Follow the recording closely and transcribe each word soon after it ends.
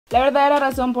La verdadera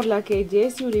razón por la que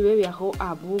Jessi Uribe viajó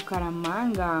a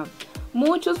Bucaramanga.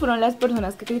 Muchos fueron las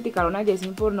personas que criticaron a Jessi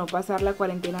por no pasar la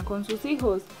cuarentena con sus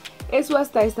hijos. Eso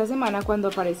hasta esta semana cuando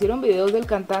aparecieron videos del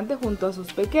cantante junto a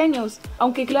sus pequeños.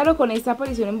 Aunque claro, con esta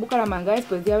aparición en Bucaramanga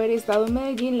después de haber estado en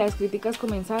Medellín, las críticas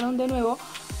comenzaron de nuevo,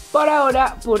 por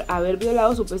ahora por haber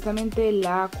violado supuestamente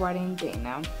la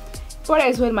cuarentena. Por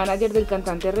eso el manager del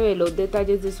cantante reveló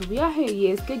detalles de su viaje, y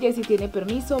es que Jessi tiene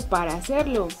permiso para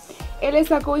hacerlo. Él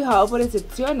está cobijado por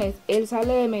excepciones. Él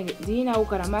sale de Medellín a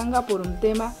Bucaramanga por un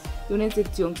tema de una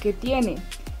excepción que tiene.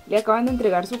 Le acaban de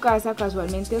entregar su casa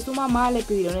casualmente a su mamá, le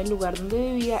pidieron el lugar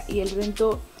donde vivía y él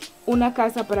rentó una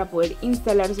casa para poder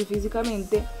instalarse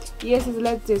físicamente, y esa es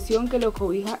la excepción que lo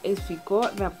cobija, explicó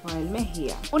Rafael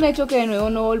Mejía. Un hecho que de nuevo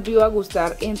no volvió a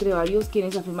gustar entre varios,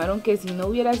 quienes afirmaron que si no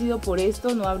hubiera sido por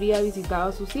esto no habría visitado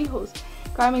a sus hijos.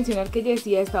 Cabe mencionar que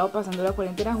Jessi ha estado pasando la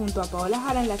cuarentena junto a Paola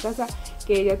Jara en la casa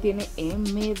que ella tiene en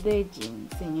Medellín.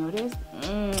 Señores,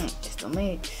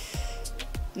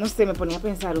 no sé, me ponía a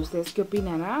pensar, ¿ustedes qué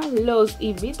opinan? Los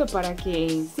invito para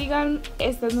que sigan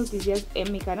estas noticias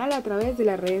en mi canal a través de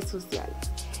las redes sociales.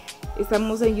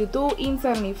 Estamos en YouTube,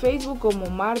 Instagram y Facebook como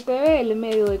Mar TV, el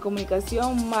medio de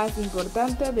comunicación más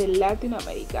importante de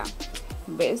Latinoamérica.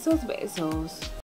 Besos, besos.